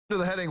To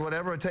the heading,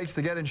 whatever it takes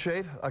to get in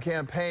shape, a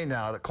campaign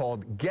now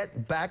called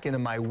Get Back Into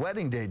My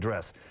Wedding Day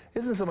Dress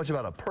isn't so much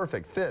about a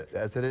perfect fit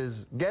as it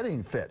is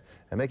getting fit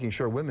and making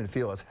sure women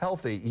feel as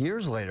healthy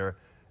years later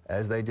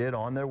as they did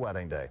on their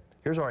wedding day.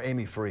 Here's our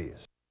Amy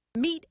Freeze.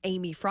 Meet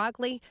Amy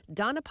Frogley,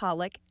 Donna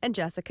Pollock, and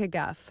Jessica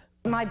Guff.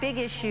 My big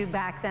issue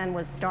back then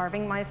was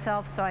starving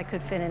myself so I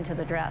could fit into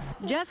the dress.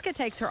 Jessica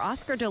takes her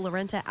Oscar de la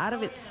Renta out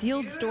of its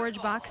sealed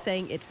storage box,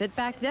 saying it fit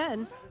back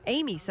then.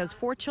 Amy says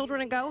 4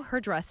 children ago, her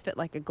dress fit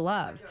like a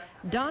glove.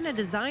 Donna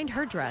designed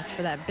her dress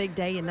for that big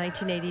day in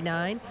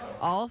 1989.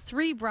 All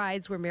 3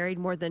 brides were married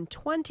more than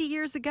 20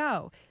 years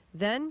ago.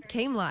 Then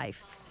came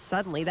life.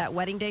 Suddenly, that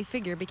wedding day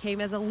figure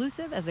became as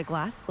elusive as a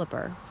glass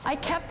slipper. I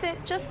kept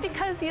it just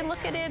because you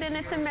look at it and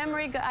it's a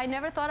memory. I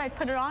never thought I'd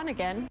put it on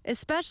again.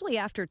 Especially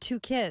after 2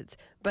 kids.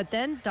 But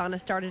then Donna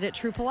started at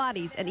True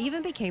Pilates and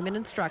even became an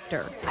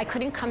instructor. I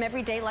couldn't come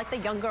every day like the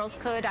young girls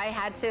could. I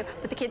had to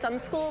put the kids on the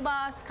school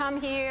bus, come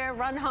here,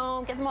 run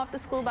home, get them off the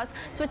school bus.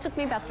 So it took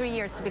me about 3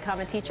 years to become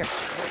a teacher.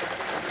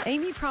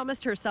 Amy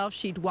promised herself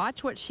she'd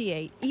watch what she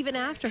ate even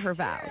after her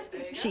vows.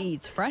 She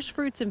eats fresh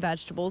fruits and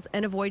vegetables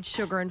and avoids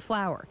sugar and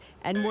flour.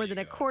 And more than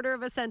a quarter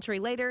of a century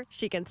later,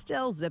 she can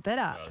still zip it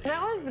up.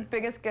 That was the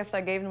biggest gift I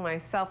gave to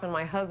myself and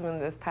my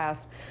husband this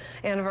past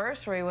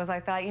anniversary. Was I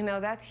thought, you know,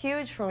 that's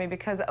huge for me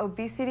because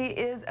obesity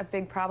is a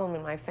big problem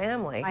in my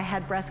family. I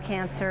had breast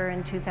cancer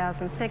in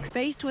 2006.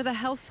 Faced with a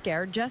health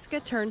scare, Jessica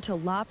turned to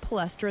La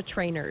Palestra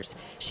trainers.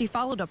 She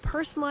followed a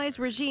personalized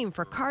regime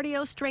for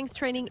cardio, strength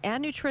training,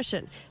 and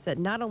nutrition that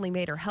not only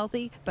made her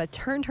healthy, but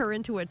turned her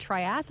into a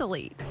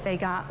triathlete. They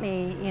got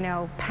me, you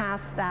know,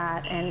 past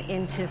that and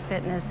into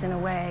fitness in a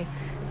way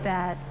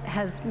that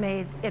has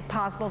made it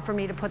possible for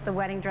me to put the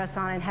wedding dress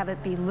on and have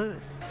it be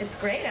loose. It's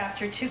great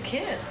after 2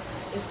 kids.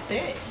 It's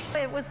big.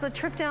 It was the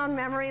trip down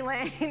memory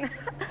lane.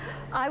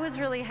 I was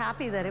really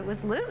happy that it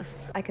was loose.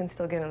 I can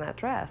still get in that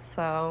dress,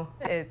 so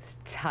it's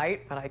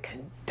tight, but I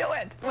can do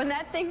it. When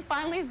that thing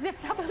finally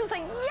zipped up, I was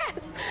like,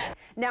 yes!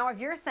 Now, if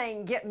you're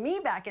saying, get me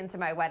back into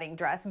my wedding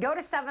dress, go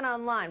to 7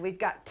 Online. We've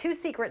got 2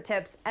 secret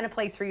tips and a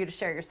place for you to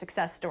share your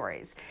success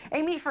stories.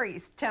 Amy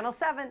Freeze, Channel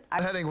 7.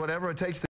 Heading, whatever it takes to